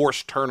play.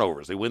 Forced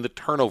turnovers. They win the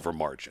turnover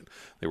margin.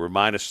 They were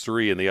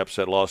 -3 in the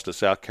upset loss to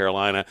South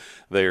Carolina.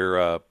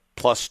 They're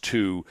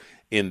 +2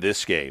 in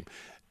this game.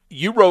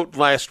 You wrote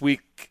last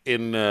week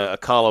in a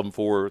column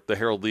for the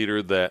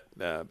Herald-Leader that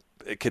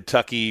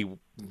Kentucky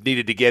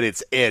needed to get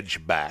its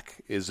edge back.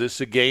 Is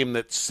this a game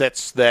that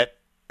sets that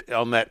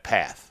on that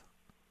path?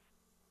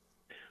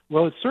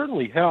 Well, it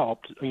certainly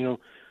helped.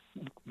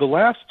 The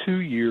last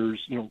 2 years,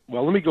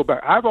 well, let me go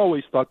back. I've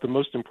always thought the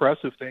most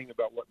impressive thing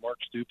about what Mark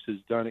Stoops has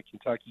done at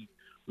Kentucky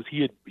was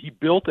he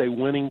built a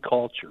winning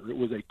culture. It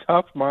was a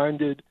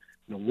tough-minded,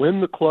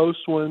 win the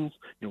close ones,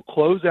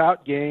 close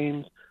out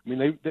games. I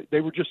mean,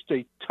 they were just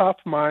a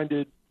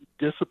tough-minded,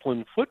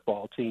 disciplined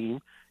football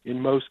team in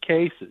most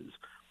cases.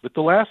 But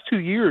the last 2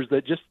 years,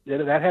 that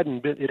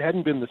hadn't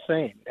been the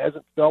same. It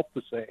hasn't felt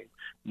the same.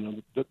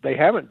 They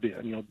haven't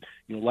been.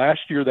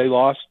 Last year they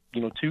lost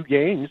 2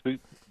 games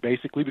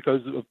basically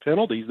because of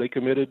penalties they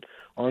committed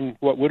on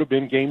what would have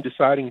been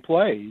game-deciding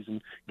plays,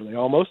 and they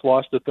almost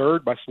lost a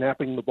third by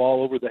snapping the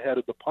ball over the head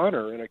of the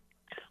punter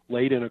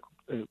late in a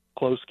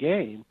close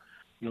game.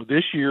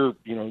 This year,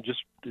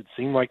 just it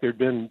seemed like there'd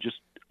been just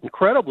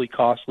incredibly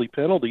costly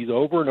penalties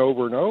over and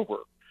over and over.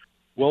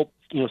 Well,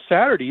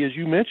 Saturday, as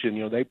you mentioned,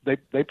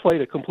 they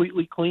played a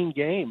completely clean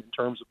game in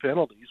terms of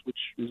penalties, which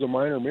is a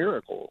minor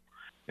miracle.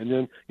 And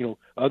then,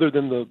 other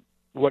than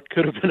what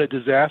could have been a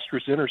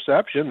disastrous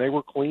interception, they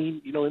were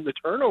clean, in the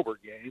turnover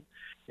game.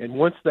 And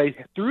once they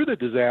threw the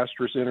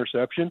disastrous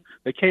interception,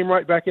 they came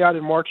right back out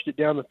and marched it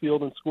down the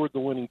field and scored the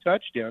winning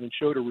touchdown and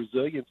showed a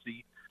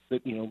resiliency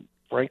that,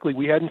 frankly,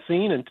 we hadn't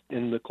seen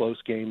in the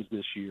close games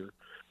this year.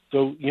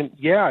 So,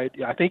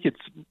 I think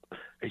it's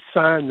a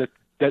sign that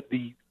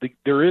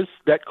there is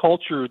that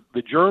culture.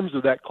 The germs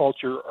of that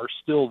culture are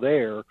still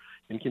there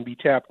and can be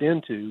tapped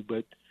into.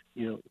 But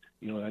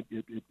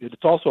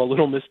it's also a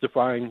little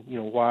mystifying.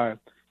 Why,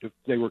 if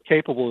they were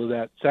capable of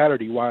that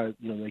Saturday, why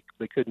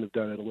they couldn't have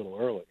done it a little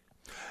earlier.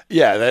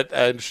 Yeah,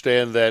 I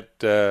understand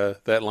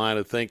that line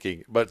of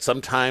thinking. But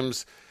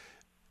sometimes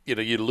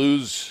you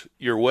lose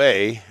your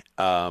way,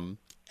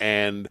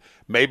 and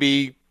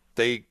maybe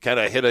they kind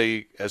of hit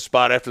a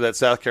spot after that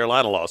South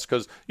Carolina loss,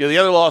 because the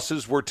other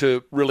losses were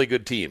to really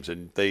good teams,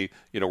 and they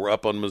were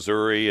up on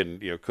Missouri and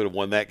could have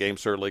won that game.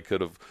 Certainly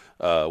could have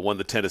won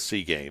the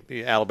Tennessee game.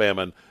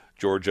 Alabama and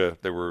Georgia,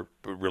 they were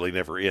really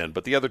never in,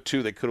 but the other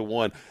two they could have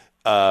won.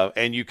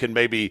 And you can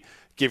maybe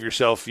give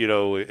yourself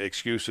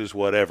excuses,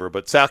 whatever.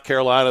 But South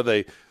Carolina,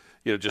 they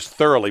just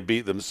thoroughly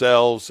beat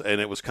themselves,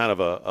 and it was kind of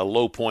a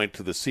low point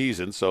to the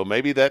season. So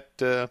maybe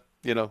that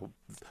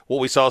what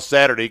we saw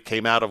Saturday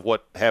came out of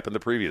what happened the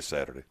previous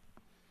Saturday.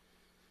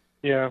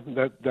 Yeah,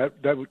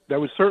 that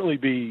would certainly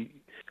be.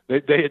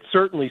 They had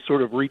certainly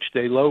sort of reached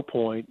a low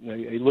point,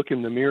 a look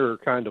in the mirror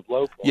kind of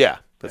low point. Yeah,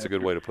 that's a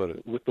good way to put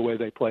it. With the way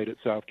they played at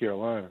South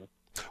Carolina.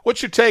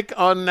 What's your take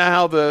on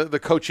how the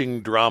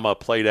coaching drama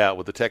played out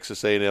with the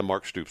Texas A&M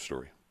Mark Stoops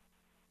story?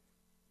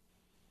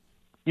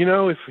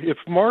 If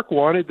Mark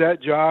wanted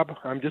that job,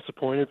 I'm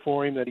disappointed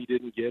for him that he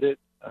didn't get it.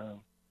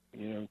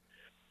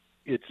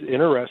 It's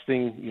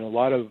interesting. A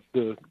lot of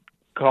the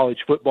college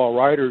football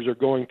writers are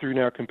going through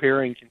now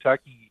comparing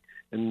Kentucky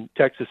and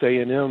Texas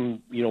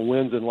A&M,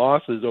 wins and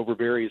losses over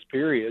various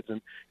periods,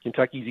 and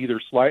Kentucky's either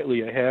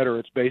slightly ahead or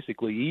it's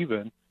basically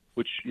even,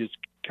 which is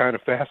kind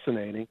of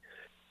fascinating.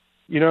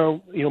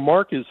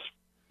 Mark is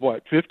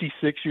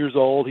 56 years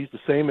old. He's the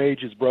same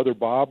age his brother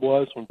Bob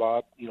was when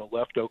Bob,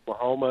 left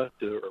Oklahoma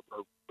or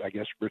I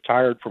guess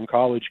retired from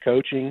college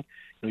coaching.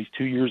 He's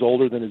 2 years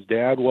older than his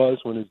dad was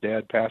when his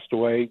dad passed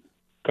away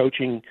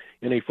coaching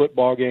in a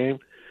football game.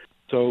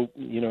 So,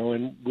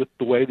 and with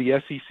the way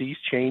the SEC's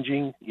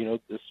changing,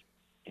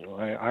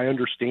 I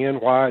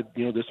understand why,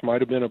 this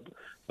might have been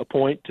a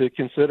point to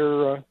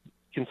consider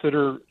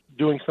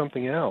doing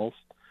something else.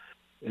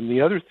 And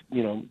the other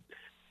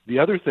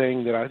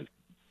thing that I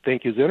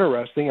think is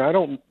interesting, I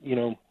don't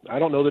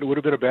know that it would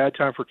have been a bad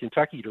time for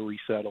Kentucky to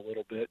reset a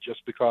little bit,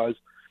 just because,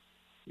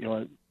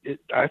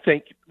 I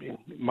think, in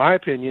my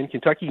opinion,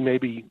 Kentucky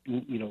maybe,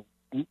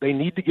 they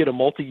need to get a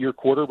multi-year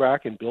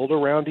quarterback and build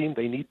around him.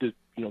 They need to,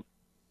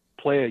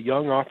 play a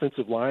young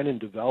offensive line and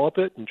develop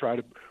it and try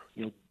to,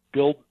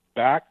 build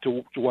back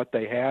to what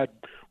they had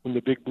when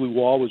the Big Blue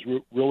Wall was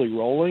really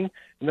rolling.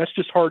 And that's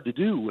just hard to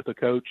do with a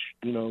coach,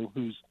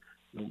 who's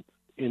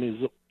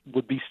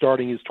would be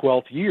starting his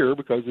 12th year,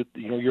 because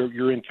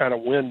you're in kind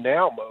of win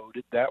now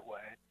mode that way.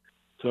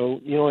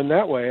 So, in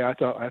that way, I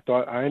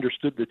thought I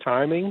understood the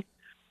timing.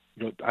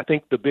 I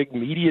think the big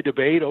media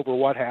debate over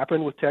what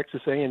happened with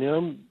Texas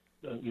A&M,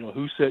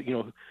 who said,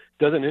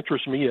 doesn't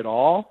interest me at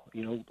all.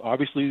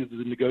 Obviously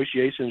the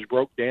negotiations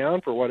broke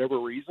down for whatever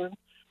reason.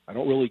 I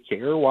don't really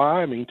care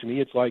why. I mean, to me,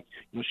 it's like,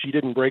 she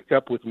didn't break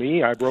up with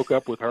me. I broke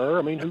up with her.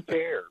 I mean, who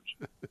cares?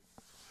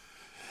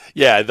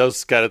 Yeah,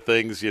 those kind of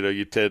things,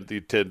 you tend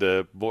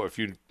to more, a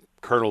few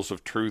kernels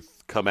of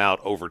truth come out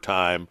over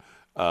time,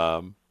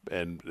 and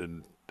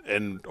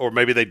or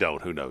maybe they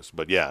don't. Who knows?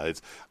 But yeah,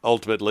 it's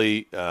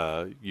ultimately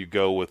you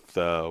go with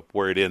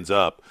where it ends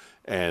up,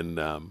 and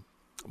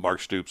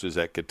Mark Stoops is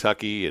at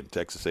Kentucky, and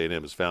Texas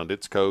A&M has found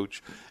its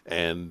coach,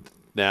 and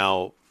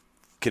now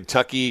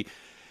Kentucky.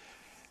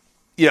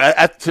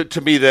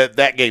 To me,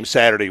 that game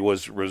Saturday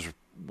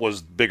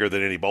was bigger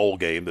than any bowl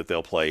game that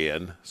they'll play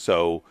in.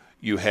 So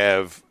you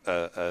have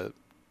a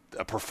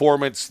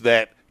performance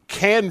that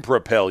can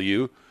propel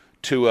you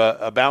to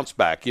a bounce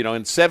back. In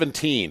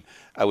 2017,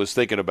 I was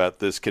thinking about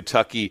this.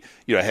 Kentucky,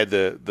 had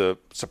the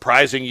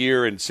surprising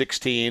year in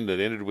 2016 that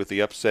ended with the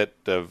upset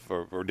of,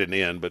 or didn't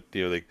end, but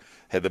they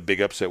had the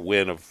big upset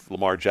win of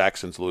Lamar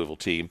Jackson's Louisville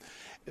team.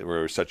 They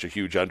were such a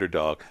huge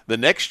underdog. The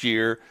next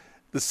year,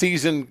 the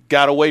season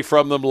got away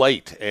from them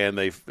late, and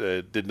they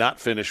did not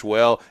finish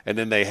well. And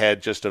then they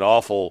had just an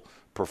awful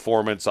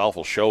performance,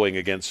 awful showing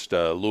against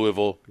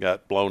Louisville,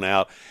 got blown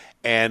out.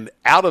 And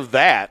out of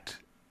that,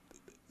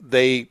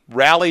 they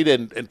rallied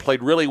and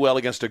played really well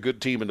against a good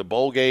team in the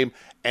bowl game,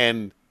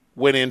 and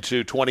went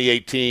into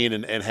 2018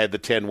 and had the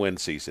 10-win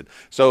season.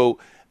 So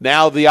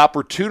now the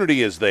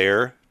opportunity is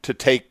there to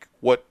take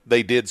what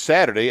they did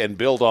Saturday and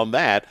build on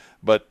that.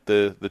 But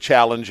the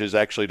challenge is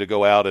actually to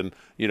go out and,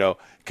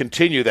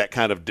 continue that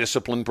kind of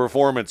disciplined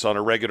performance on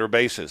a regular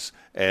basis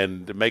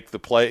and make the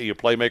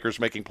playmakers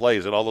making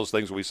plays and all those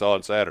things we saw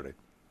on Saturday.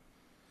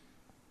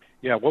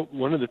 Yeah,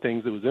 one of the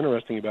things that was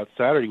interesting about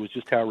Saturday was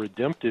just how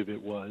redemptive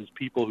it was.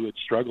 People who had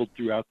struggled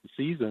throughout the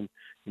season,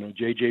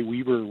 J.J.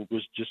 Weaver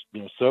was just,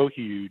 so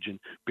huge, and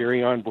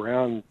Barryon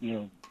Brown,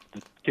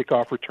 the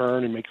kickoff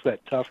return and makes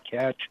that tough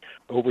catch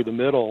over the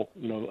middle,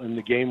 in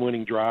the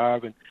game-winning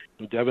drive, and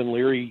Devin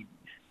Leary,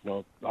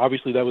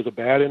 obviously that was a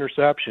bad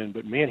interception,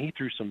 but man, he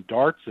threw some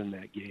darts in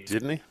that game.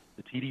 Didn't he?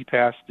 The TD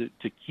pass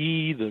to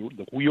Key,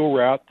 the wheel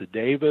route to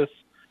Davis.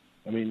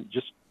 I mean,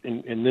 just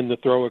and then the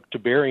throw to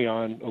Barry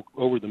on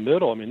over the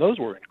middle. I mean, those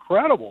were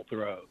incredible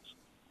throws,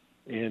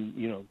 and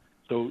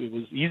so it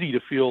was easy to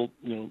feel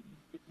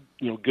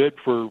good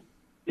for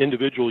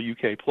individual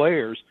UK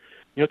players.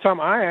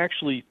 Tom, I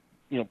actually,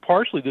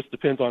 partially this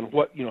depends on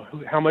what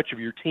how much of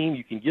your team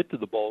you can get to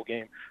the bowl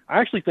game. I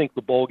actually think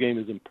the bowl game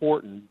is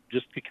important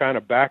just to kind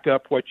of back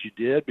up what you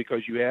did,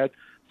 because you had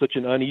such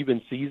an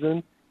uneven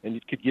season, and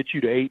it could get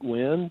you to 8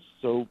 wins.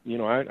 So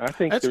I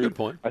think that's a good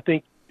point. I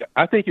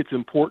think it's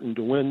important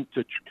to win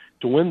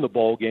the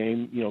bowl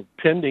game,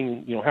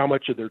 pending how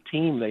much of their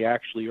team they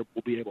actually will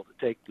be able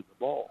to take to the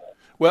bowl.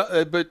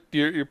 Well, but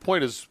your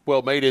point is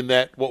well made in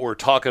that what we're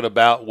talking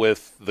about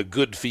with the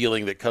good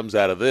feeling that comes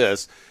out of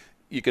this,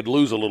 you could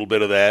lose a little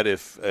bit of that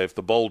if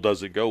the bowl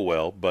doesn't go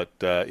well. But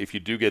if you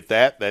do get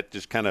that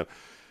just kind of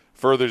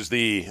furthers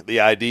the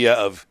idea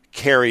of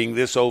carrying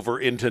this over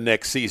into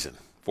next season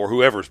for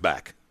whoever's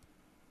back.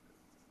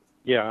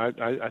 Yeah,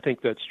 I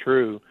think that's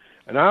true.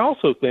 And I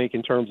also think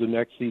in terms of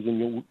next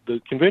season, the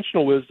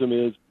conventional wisdom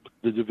is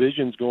the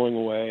division's going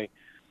away,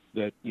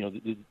 that,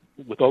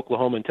 with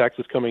Oklahoma and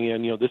Texas coming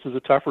in, this is a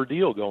tougher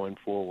deal going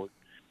forward.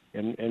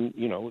 And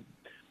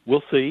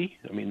we'll see.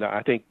 I mean,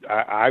 I think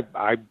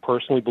I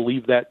personally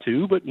believe that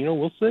too, but,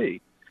 we'll see.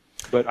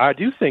 But I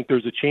do think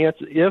there's a chance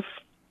if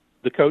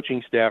the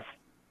coaching staff,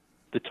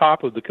 the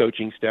top of the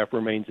coaching staff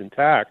remains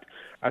intact,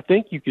 I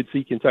think you could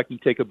see Kentucky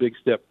take a big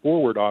step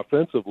forward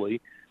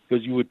offensively,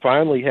 because you would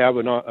finally have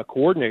a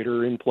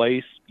coordinator in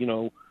place,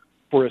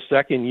 for a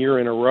second year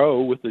in a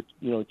row with a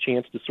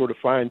chance to sort of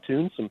fine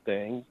tune some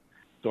things.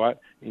 So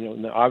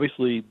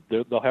obviously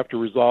they'll have to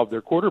resolve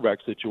their quarterback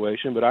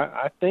situation, but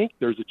I think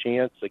there's a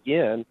chance,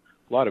 again,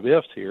 a lot of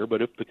ifs here,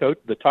 but if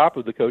the top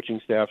of the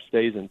coaching staff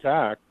stays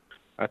intact,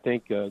 I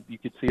think you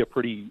could see a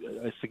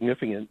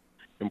significant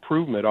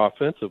improvement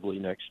offensively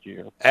next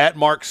year. At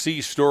Mark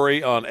C.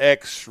 Story on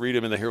X, read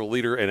him in the Herald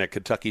Leader and at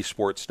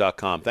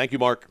KentuckySports.com. Thank you,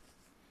 Mark.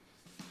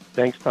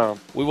 Thanks, Tom.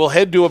 We will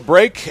head to a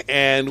break,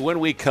 and when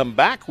we come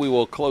back, we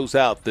will close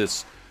out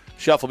this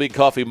Shuffle Bean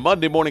Coffee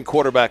Monday morning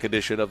quarterback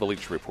edition of the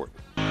Leach Report.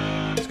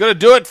 It's going to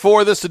do it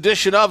for this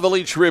edition of the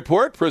Leach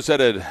Report,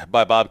 presented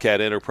by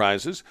Bobcat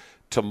Enterprises.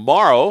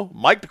 Tomorrow,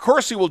 Mike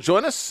DeCourcy will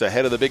join us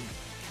ahead of the big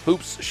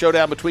hoops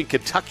showdown between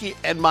Kentucky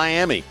and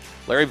Miami.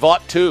 Larry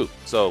Vaught, too.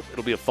 So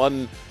it'll be a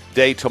fun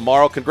day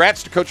tomorrow.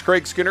 Congrats to Coach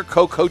Craig Skinner,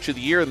 co-coach of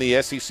the year in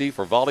the SEC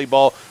for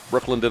volleyball.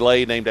 Brooklyn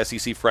DeLay named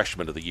SEC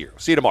Freshman of the Year.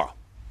 See you tomorrow.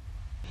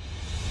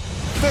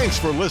 Thanks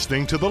for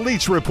listening to the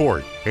Leach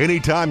Report.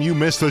 Anytime you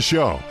miss the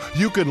show,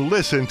 you can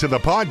listen to the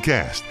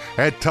podcast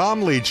at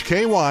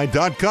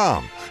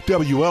TomLeachKY.com,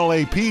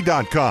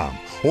 WLAP.com,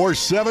 or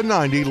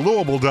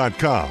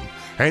 790Louisville.com.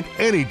 And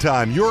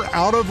anytime you're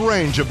out of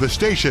range of the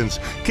stations,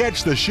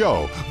 catch the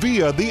show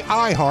via the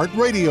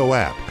iHeartRadio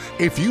app.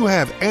 If you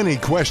have any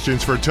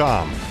questions for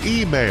Tom,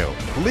 email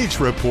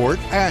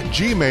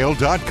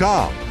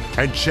leachreport@gmail.com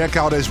and check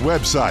out his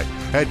website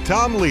at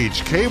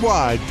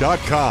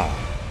TomLeachKY.com.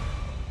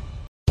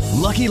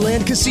 Lucky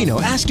Land Casino,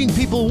 asking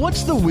people,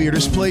 what's the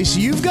weirdest place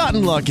you've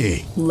gotten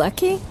lucky?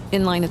 Lucky?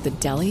 In line at the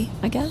deli,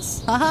 I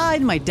guess? Aha,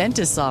 in my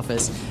dentist's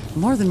office.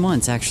 More than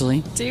once,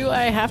 actually. Do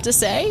I have to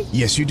say?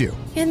 Yes, you do.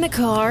 In the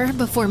car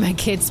before my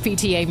kids'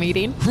 PTA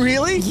meeting.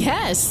 Really?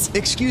 Yes.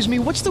 Excuse me,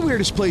 what's the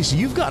weirdest place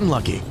you've gotten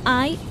lucky?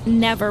 I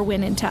never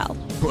win and tell.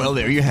 Well,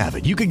 there you have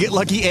it. You can get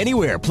lucky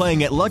anywhere,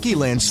 playing at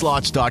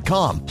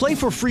LuckyLandSlots.com. Play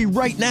for free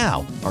right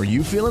now. Are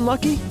you feeling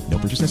lucky? No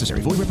purchase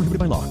necessary. Void where prohibited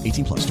by law.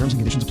 18+. Terms and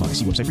conditions apply.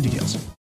 See website for details.